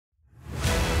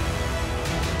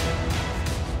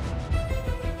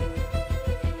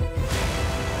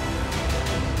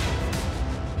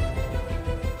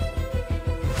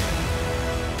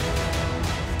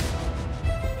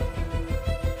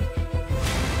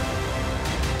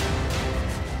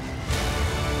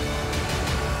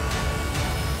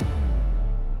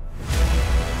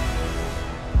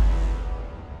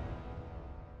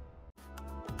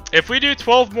If we do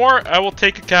 12 more, I will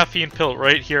take a caffeine pill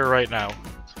right here, right now.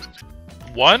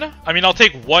 1? I mean, I'll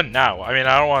take 1 now. I mean,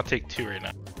 I don't want to take 2 right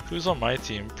now. Who's on my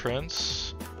team?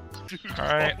 Prince?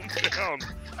 Alright.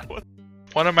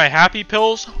 One of my happy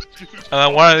pills, and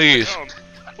then one of these.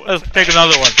 Let's take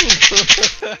another one.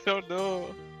 I don't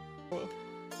know.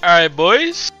 Alright,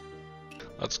 boys.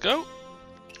 Let's go.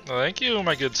 Thank you,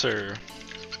 my good sir.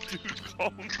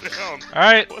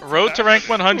 Alright, road to rank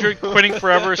 100, quitting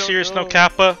forever, serious no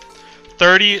kappa.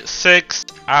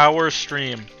 36-hour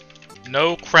stream.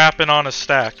 No crapping on a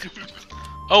stack.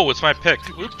 Oh, it's my pick.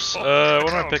 Oops. What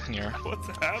am I picking here? What's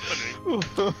happening?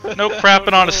 No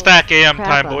crapping on a stack AM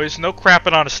time, boys. No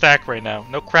crapping on a stack right now.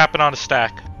 No crapping on a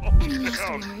stack.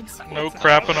 No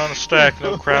crapping on a stack.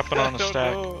 No crapping on a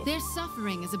stack. Their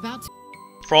suffering is about to...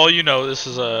 For all you know, this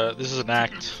is an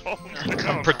act.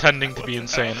 I'm pretending to be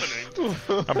insane.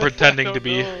 I'm pretending to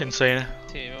be insane.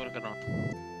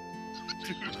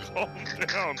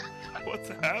 Calm down. What's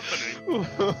happening?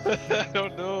 I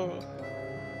don't know.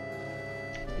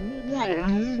 The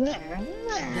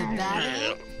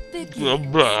battle begins.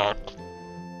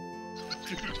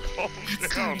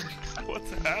 Calm down.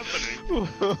 What's happening?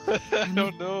 I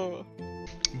don't know.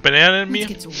 Banana and me,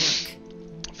 Let's get to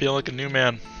work. feel like a new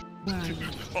man. Calm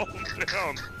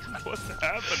down. What's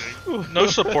happening? No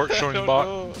support showing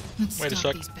bot. Let's Wait a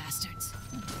stop sec. these bastards.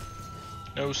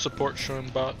 No support showing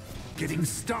bot. Getting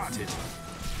started.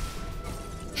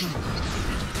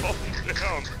 Calm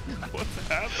down. What's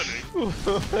happening?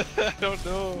 I don't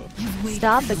know.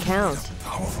 Stop the count.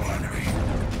 Powerful enemy.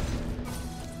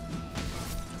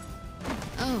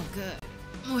 Oh, good.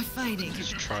 More fighting.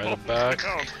 Just try to back.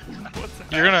 Down. What's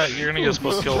You're gonna get us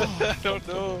both killed. I don't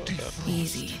know.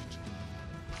 Easy.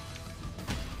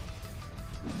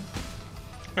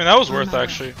 I mean, that was worth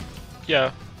actually.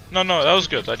 Yeah. No, that was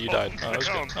good that you died. No, that was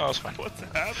good. No, that was fine. What's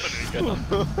happening? Good.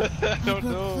 I don't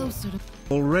know. Closer to...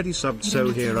 Already subbed, so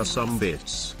here are some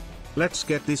bits. Let's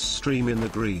get this stream in the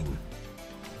green.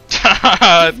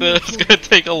 It's gonna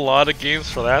take a lot of games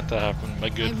for that to happen, my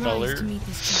good I rise to feller. meet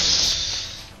this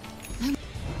challenge.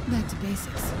 Back to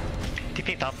basics.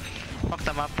 TP top. Fuck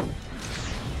them up.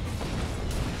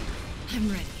 I'm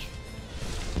ready.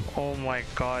 Oh my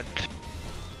god.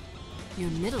 Your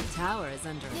middle tower is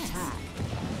under attack.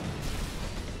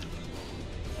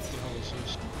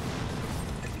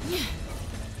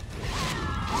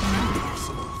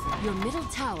 Your middle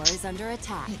tower is under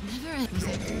attack. It never ends. Was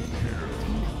it good?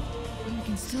 We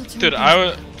can still turn Dude, things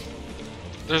around.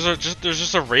 there's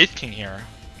just a Wraith King here.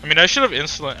 I mean, I should have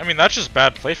instantly. I mean, that's just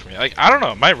bad play for me. Like, I don't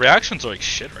know. My reactions are like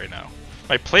shit right now.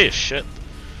 My play is shit.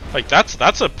 Like,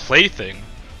 that's a play thing.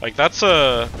 Like, that's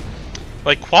a.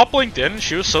 Like, Quap blinked in and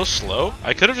she was so slow.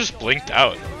 I could have just blinked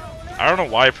out. I don't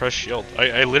know why I pressed shield.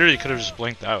 I literally could have just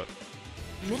blinked out.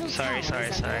 Middle Sorry. tower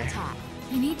is under attack.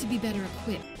 I need to be better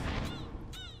equipped.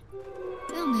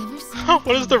 They'll never see me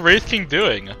What is the Wraith King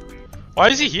doing? Why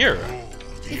is he here?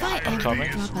 If I ever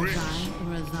coming. drop a vine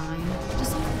or a vine,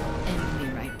 just end me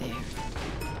right there.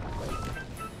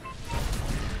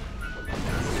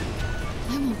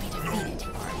 I won't be defeated.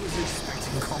 I was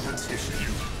expecting competition.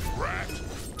 You rat.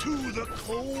 To the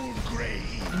cold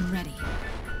grave. I'm ready.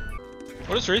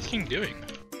 What is Wraith King doing?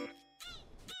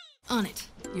 On it.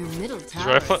 Your middle His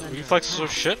tower is under reflexes are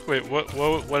attack. shit? Wait, what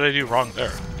did I do wrong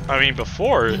there? I mean,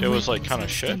 before it was like kind of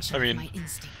shit. I mean,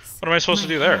 what am I supposed to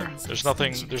do there? There's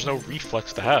nothing, there's no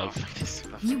reflex to have.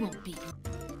 You won't beat me.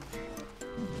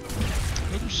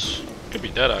 Oops. Could be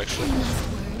dead actually. Any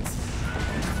last words?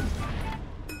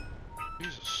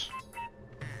 Jesus.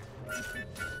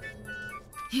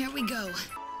 Here we go.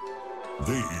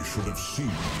 They should have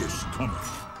seen this coming.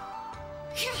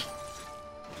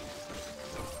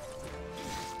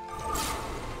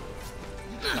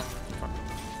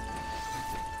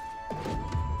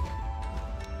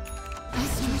 I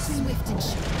see swift and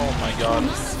sure. Oh my god.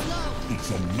 Mana's low. It's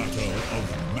a matter of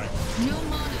magnitude. No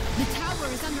mana. The tower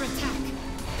is under attack.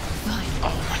 Fine.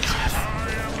 Oh my god.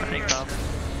 Running top.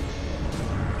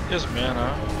 He has mana.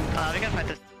 We can fight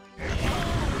this.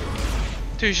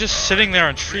 Dude, he's just sitting there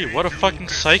on tree. What a fucking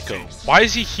psycho. Why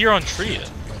is he here on tree?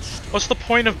 What's the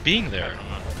point of being there?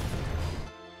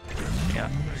 Yeah.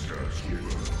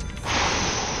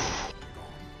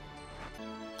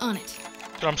 On it.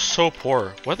 Dude, I'm so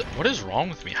poor. What is wrong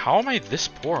with me? How am I this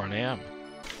poor on AM?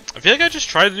 I feel like I just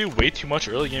tried to do way too much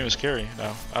early game as carry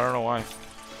now. I don't know why.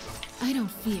 I don't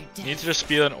fear death. You need to just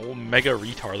be an old mega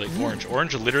retard like Orange.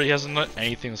 Orange literally hasn't done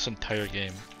anything this entire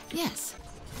game. Yes.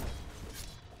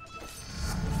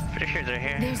 Pretty sure they're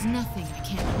here. There's nothing I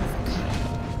can't overcome.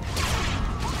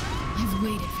 I've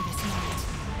waited for this moment.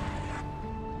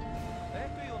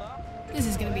 This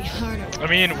is gonna be Harder. I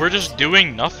mean, we're just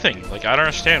doing nothing. Like, I don't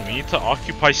understand. We need to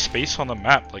occupy space on the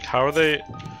map. Like, how are they...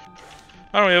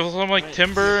 I don't know, we have some, like,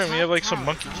 Timber, and we have, like, some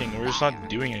Monkey King. We're just not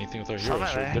doing anything with our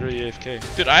heroes. We're literally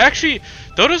AFK. Dude, I actually...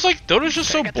 Dota's just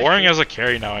so boring as a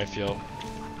carry now, I feel.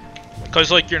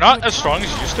 Because, like, you're not as strong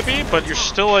as you used to be, but you're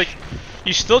still, like...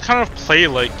 You still kind of play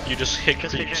like you just hit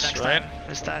creeps, right?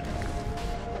 Is that?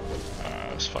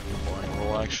 It's fucking boring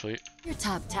roll, actually. Your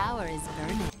top tower is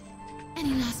burning.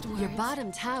 Any last words? Your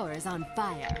bottom tower is on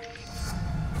fire.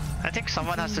 I think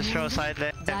someone has to throw side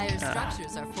lane. Dire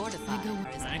structures are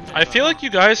fortified. I feel like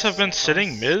you guys have been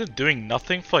sitting mid doing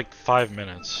nothing for like 5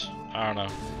 minutes. I don't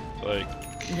know. Like,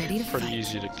 Ready to pretty fight.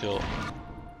 easy to kill.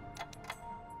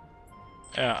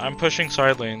 Yeah, I'm pushing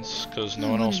side lanes because no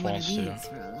one else wants to.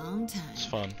 For a long time. It's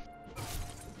fun.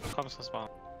 Comes to spawn.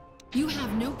 You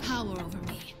have no power over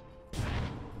me.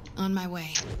 On my way.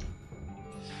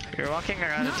 You're walking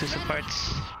around with two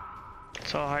supports.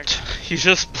 So hard. He's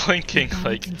just blinking The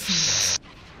battle like, continues.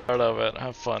 part of it.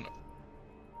 Have fun.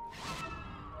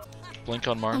 Blink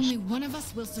on Mars. Only one of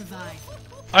us will survive.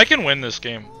 I can win this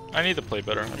game. I need to play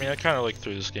better. I mean, I kind of like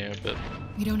threw this game a bit.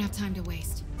 We don't have time to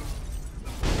waste.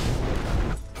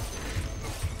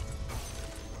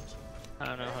 I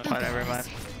don't know how Whatever, man.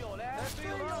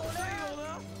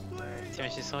 Damn,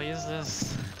 she's so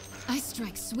useless. I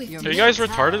strike swift. Are you guys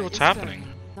retarded? What's happening?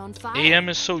 On fire. AM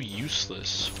is so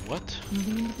useless. What?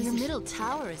 Moving into Your position. middle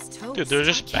tower is toast. Dude, they're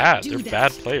just I bad. can't do They're that.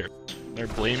 bad players. They're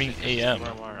blaming AM. More.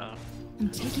 I'm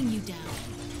taking you down.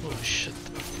 Holy shit.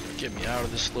 Get me out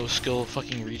of this low skill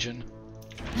fucking region.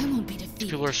 I won't be defeated.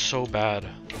 People are so bad.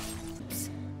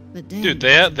 But damn, Dude,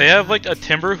 they have like a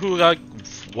Timber who got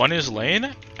won his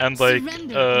lane and like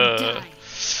Surrender or die.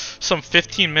 some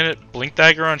 15-minute Blink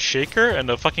Dagger on Shaker and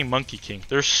a fucking Monkey King.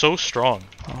 They're so strong.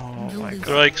 Oh my They're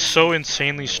god. like so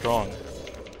insanely strong.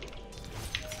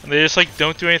 And they just like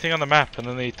don't do anything on the map and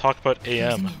then they talk about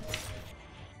AM. Closing in.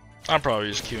 I'm probably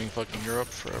just queuing fucking Europe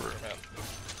forever, man.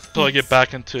 Until I get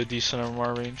back into a decent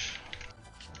MMR range.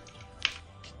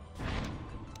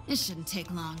 It shouldn't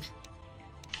take long.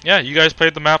 Yeah, you guys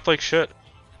played the map like shit.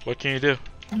 What can you do?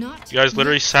 Not You guys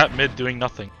literally yet. sat mid doing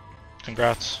nothing.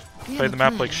 Congrats. We Played have the a map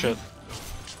plan, like huh? shit.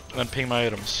 And then ping my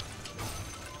items.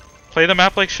 Play the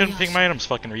map like shit and Yeah, ping my items,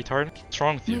 fucking retard. What's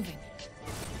wrong with you? Moving.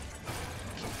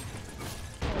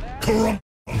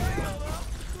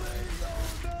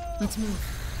 Let's move.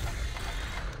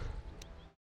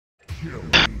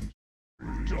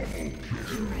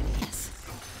 Yes.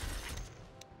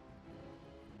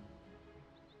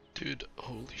 Dude,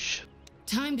 holy shit.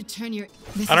 Time to turn your.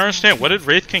 I don't understand. What did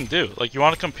Wraith King do? Like, you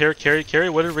want to compare carry?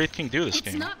 What did Wraith King do this It's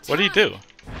game? not What did he do?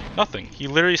 Nothing. He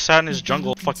literally sat in his The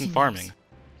jungle battle fucking continues. farming.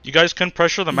 You guys couldn't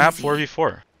pressure the map Easy.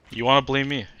 4v4. You want to blame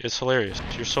me? It's hilarious.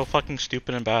 You're so fucking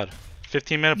stupid and bad.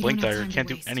 15-minute We Blink don't have Dagger time to can't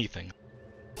do waste. anything.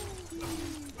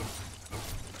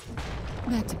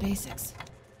 Back to basics.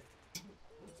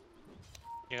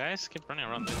 You guys keep running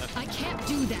around doing that. I can't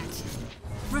do that.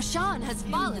 Roshan has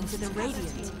fallen to the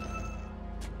Radiant.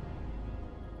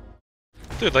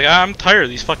 Dude, like, I'm tired of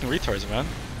these fucking retards, man.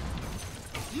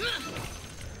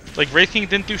 Like, Wraith King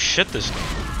didn't do shit this game.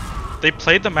 They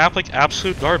played the map like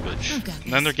absolute garbage. I've got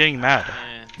And then they're this. getting mad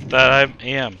Man. that I'm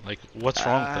AM. Like, what's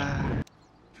wrong with them?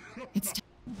 It's time.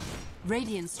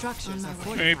 Radiant structures are I mean, we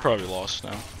fortified. probably lost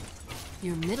now.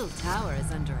 Your middle tower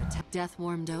is under attack. Death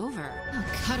warmed over. I'll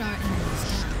cut our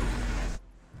enemies down.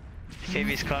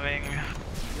 KB's coming.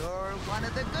 You're one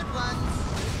of the good ones.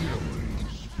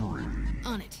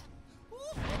 On it.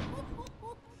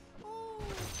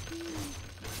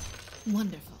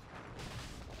 Wonderful.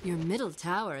 Your middle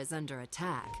tower is under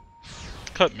attack.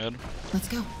 Cut mid. Let's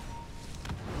go.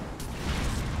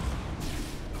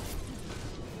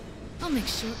 I'll make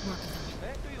short work of them.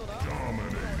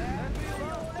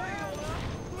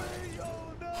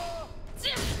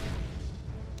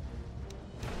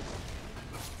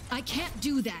 I can't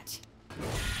do that. I'm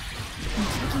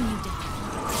taking you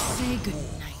down. Say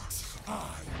goodnight.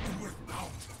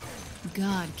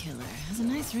 God Killer has a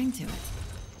nice ring to it.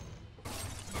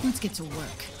 Let's get to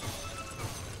work.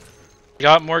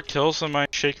 Got more kills than my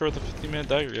Shaker with the 50-minute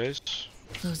dagger, guys.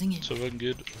 Closing in. So fucking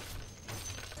good.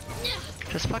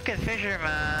 Just fucking fissure,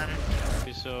 man.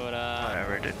 Episode,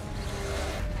 Whatever, dude.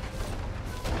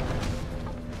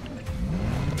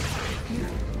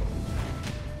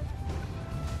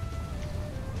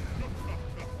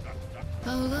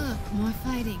 Oh look, more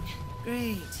fighting.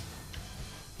 Great.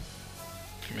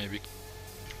 Maybe.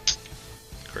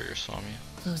 Courier saw me.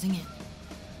 Closing in.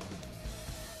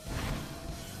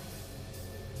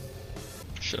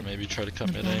 Should've maybe tried to cut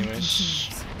The mid battle anyways.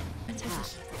 continues. Attack.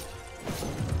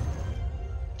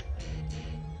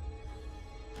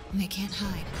 They can't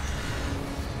hide.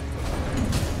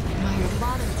 Your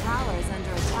bottom tower is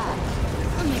under attack.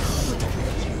 I'll make it quick.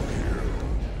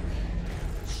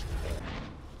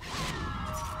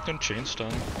 Can chain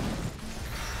stun.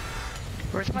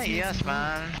 Where's my ES,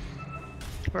 man?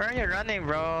 Where are you running,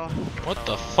 bro? What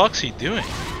the fuck's he doing?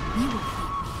 You will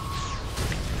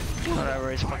hate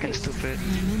Whatever, it's fucking stupid. me.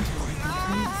 My mentor will be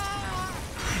pleased.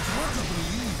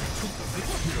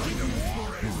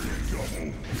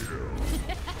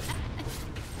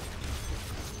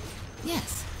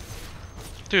 Yes.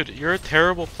 Dude, you're a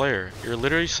terrible player. You're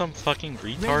literally some fucking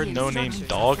retard, no-name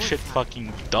dog shit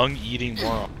fucking dung-eating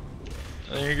moron.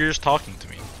 And you're just talking to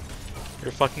me. You're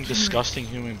a fucking disgusting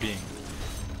human being.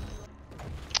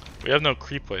 We have no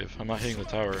creep wave. I'm not hitting the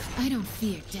tower. I don't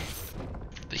fear death.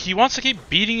 He wants to keep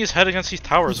beating his head against these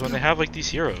towers when they have like these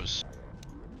heroes.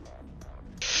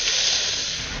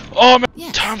 Oh man,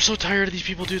 Yes. I'm so tired of these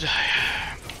people, dude.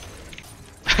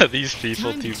 These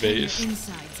people Time too to turn your based.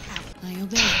 insides out. I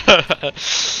obey.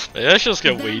 Maybe I should just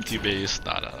get way too based.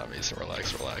 Nah, Mason,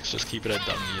 relax. Just keep it at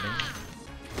dung eating.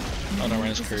 Oh no,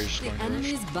 Ryan's courage is The going to rush.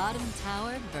 enemy's bottom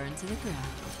tower burned to the ground.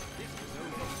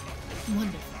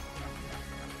 Wonderful.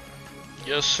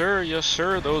 Yes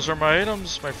sir, those are my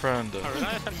items, my friend. Oh, we're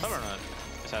not even cover or not?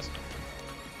 Assassin.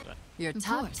 Your Of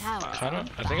top course. tower. Kinda,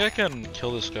 I think I can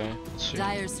kill this guy. Let's see.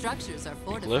 Dire structures are Lift.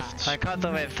 fortified. I caught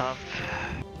the wave top.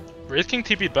 Wraith King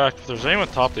TP'd back. If there's anyone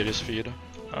top, they just feed.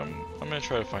 I'm gonna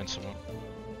try to find someone.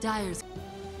 Dire's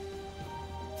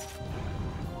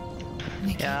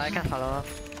Make Yeah, it I can happen. follow up.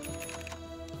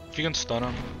 If you can stun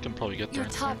him, you can probably get there. your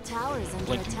in top time. tower is under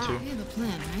Blinking attack. too. We have a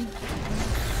plan, right?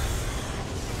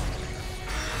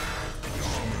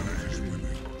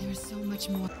 There's so much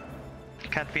more.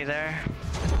 Can't be there.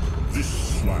 This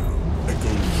slam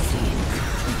echoes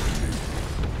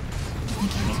I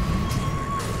can't.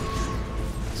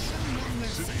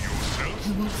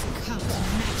 I won't succumb to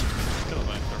magic. Still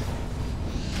alive, purple.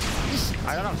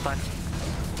 I don't have stun.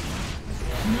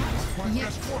 Not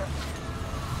yet.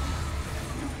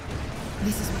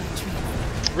 This is what I trained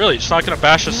for. Really, just not gonna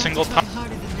bash a You have single to try time.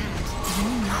 harder than that.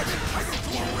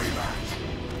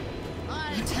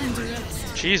 No time to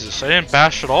rest. Jesus, I didn't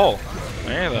bash at all.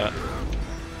 Any of that.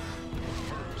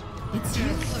 It's you or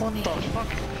What me. the fuck?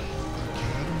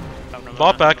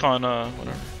 Bot back on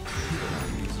whatever.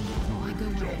 I go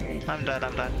where I lead. I'm dead,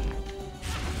 I'm dead.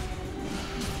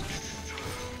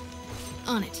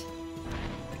 On it.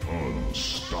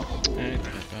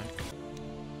 Anything like that.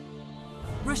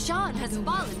 Roshan has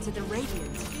fallen to the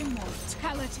Radiant.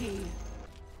 Immortality.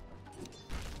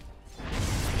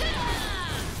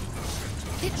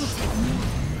 It will take more.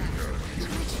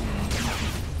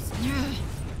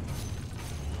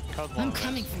 I'm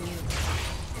coming for you.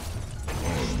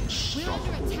 We're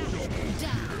under attack.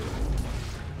 Down.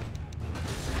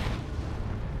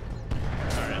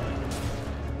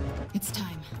 It's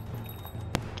time.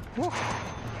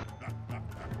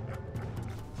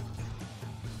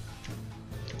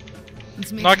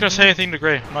 Let's make Not gonna some say anything to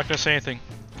Gray. I'm not gonna say anything.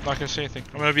 I'm not gonna say anything.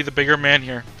 I'm gonna be the bigger man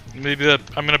here. I'm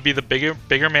gonna be the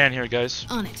bigger man here, guys.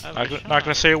 on it. Not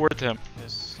gonna say a word to him.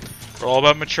 Yes. We're all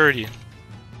about maturity.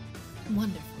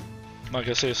 Wonderful. I'm not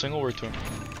gonna say a single word to him.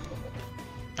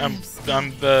 I I'm have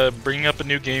I'm bringing up a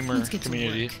new gamer Let's get to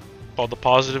community work. called the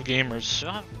Positive Gamers. Should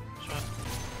I have?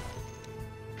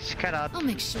 Scared out. I'll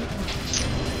make sure.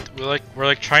 We're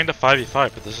like trying to 5v5,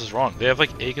 but this is wrong. They have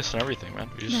like Aegis and everything, man.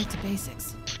 We Back just to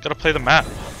basics. gotta play the map.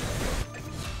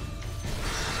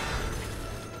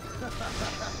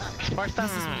 Spark them.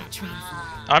 This is what I trained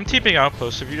for. I'm TPing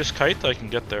outpost. If you just kite, I can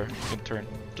get there. You can turn.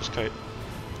 Just kite.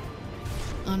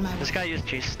 On my way. This guy used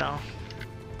cheese now.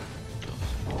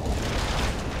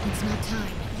 It's not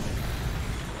time.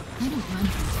 I don't run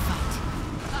from the fight.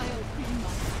 I'll be my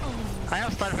own. I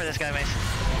have stun for this guy, Mace.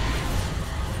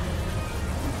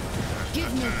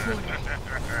 Give no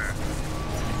quarter.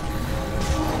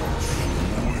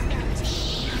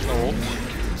 No.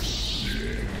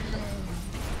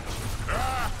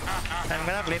 I'm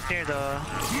gonna live near the...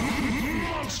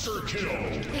 monster kill.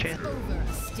 Cheese. Over,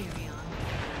 Asterion.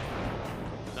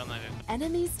 Done that.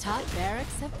 Enemy's top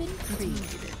barracks have been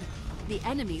created. The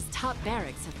enemy's top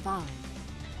barracks have fallen.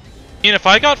 I mean, if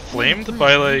I got flamed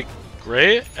by like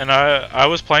Gray and I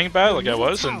was playing bad like I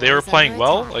was, and they were playing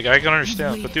well, like I can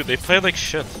understand. But dude, they played like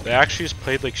shit. They actually just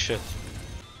played like shit.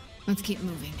 Let's keep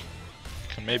moving.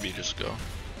 Can maybe just go.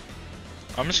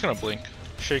 I'm just gonna blink.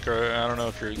 Shaker, I don't know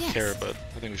if you Yes. care, but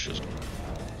I think we should just go.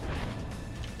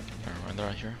 Never mind, they're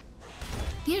not here.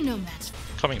 You're no match.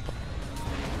 Coming.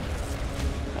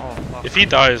 Oh, fuck. If he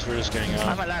dies, we're just getting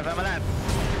I'm out. alive, I'm alive.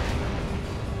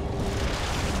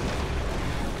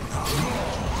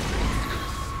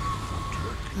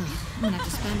 I'm gonna have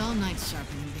to spend all night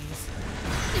sharpening these.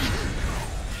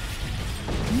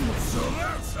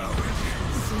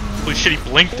 Holy shit, he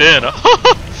blinked in. Your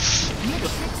tricks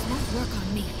won't work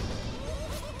on me.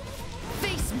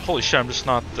 Face me. Holy shit, I'm just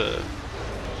not the...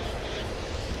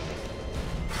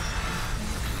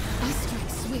 I strike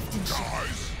swift and sure.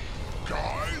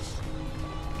 Guys!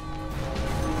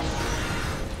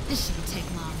 This shouldn't take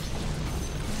long.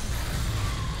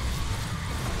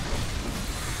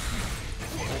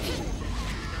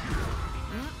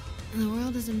 The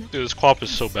world isn't. Dude, this co-op is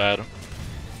so bad.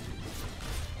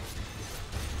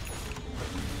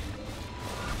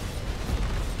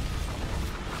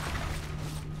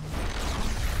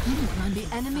 The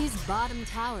enemy's bottom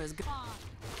towers.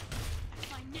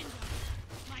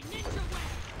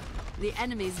 The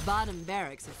enemy's bottom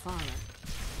barracks have fallen.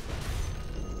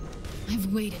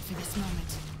 I've waited for this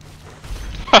moment.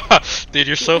 Dude,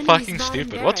 you're so fucking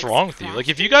stupid. What's wrong with you? Like,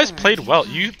 if you guys played well,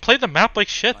 you played the map like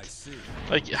shit.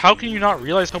 Like, how can you not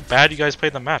realize how bad you guys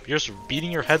played the map? You're just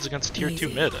beating your heads against tier 2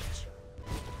 mid.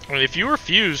 I mean, if you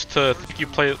refuse to think you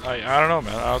play... I don't know,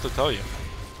 man. I don't have to tell you.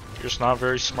 You're just not a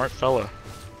very smart fella.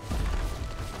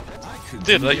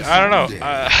 Dude, like, I don't know.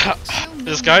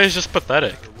 This guy is just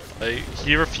pathetic. Like,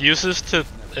 he refuses to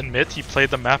admit he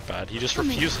played the map bad. He just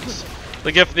refuses.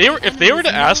 Like, if they were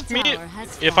to ask me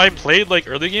if I played like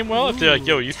early game well, if they're like,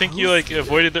 yo, you think you like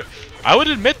avoided the... I would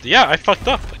admit, yeah, I fucked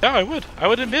up. Yeah, I would. I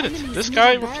would admit it. This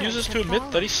guy refuses to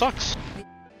admit that he sucks.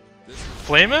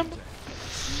 Flame him?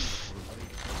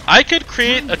 I could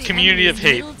create a community of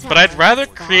hate, but I'd rather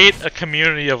create a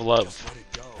community of love.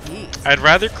 I'd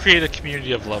rather create a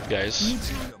community of love, guys.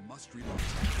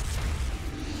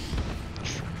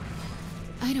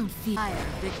 I don't feel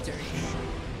victory.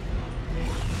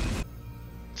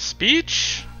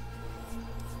 Speech?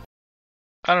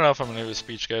 I don't know if I'm gonna give a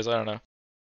speech, guys. I don't know.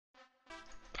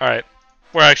 Alright.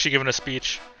 We're actually giving a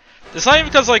speech. It's not even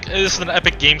because, like, this is an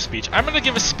epic game speech. I'm gonna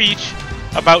give a speech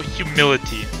about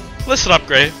humility. Listen up,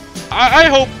 Gray. I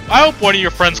hope one of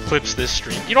your friends clips this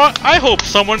stream. You know what? I hope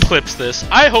someone clips this.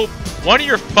 I hope one of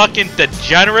your fucking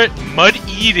degenerate,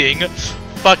 mud-eating,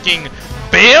 fucking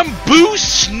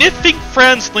bamboo-sniffing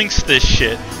friends links this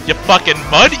shit. You fucking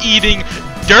mud-eating,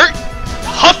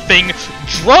 dirt-huffing,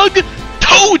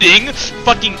 drug-toting,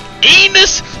 fucking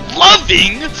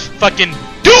anus-loving, fucking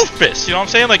doofus, you know what I'm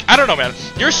saying? Like, I don't know, man.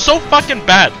 You're so fucking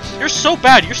bad. You're so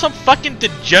bad. You're some fucking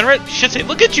degenerate shit.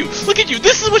 Look at you. Look at you.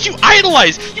 This is what you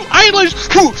idolize. You idolize.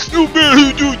 Oh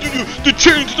man, the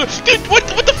chains. Dude, what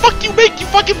the fuck do you make? You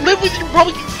fucking live with your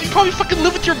you probably fucking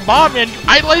live with your mom, man. You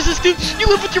idolize this dude. You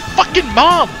live with your fucking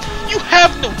mom. You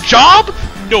have no job,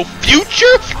 no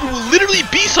future. You will literally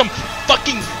be some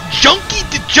fucking junkie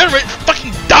degenerate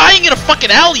fucking dying in a fucking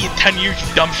alley in 10 years,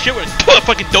 you dumb shit. When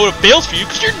fucking Dota fails for you,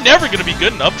 because you're never gonna be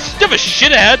good enough. You have a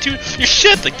shit attitude. You're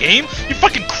shit at the game. You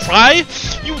fucking cry.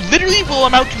 You literally will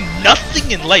amount to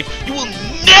nothing in life. You will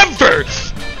never,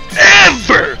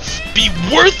 ever be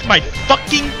worth my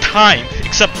fucking time,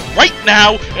 except right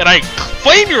now, and I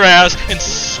flame your ass, and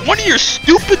one of your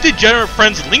stupid degenerate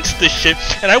friends links this shit,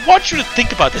 and I want you to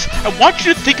think about this. I want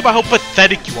you to think about how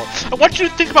pathetic you are. I want you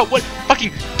to think about what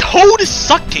fucking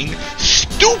toad-sucking,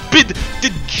 stupid,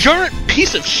 degenerate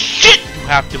piece of shit you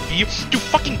have to be to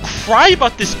fucking cry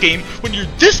about this game when you're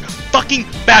this fucking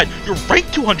bad. You're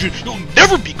ranked 200, you'll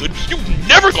never be good, you've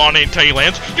never gone into any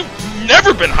lands, you've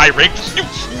never been high ranked, you've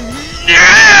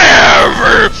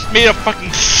never made a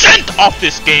fucking cent off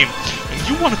this game, and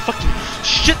you wanna fucking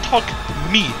shit talk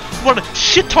me. You wanna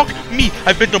shit talk me.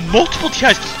 I've been to multiple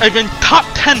TIs. I've been top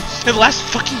 10 in the last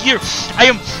fucking year. I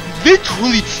am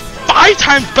literally 5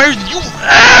 times better than you'll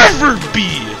ever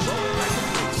be.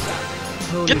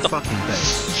 Holy Get the fucking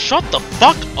base. Shut the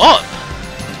fuck up.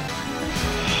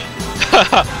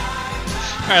 Alright,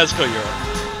 let's go, Euro.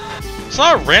 It's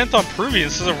not a rant on Peruvian,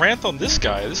 this is a rant on this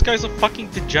guy. This guy's a fucking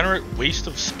degenerate waste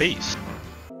of space.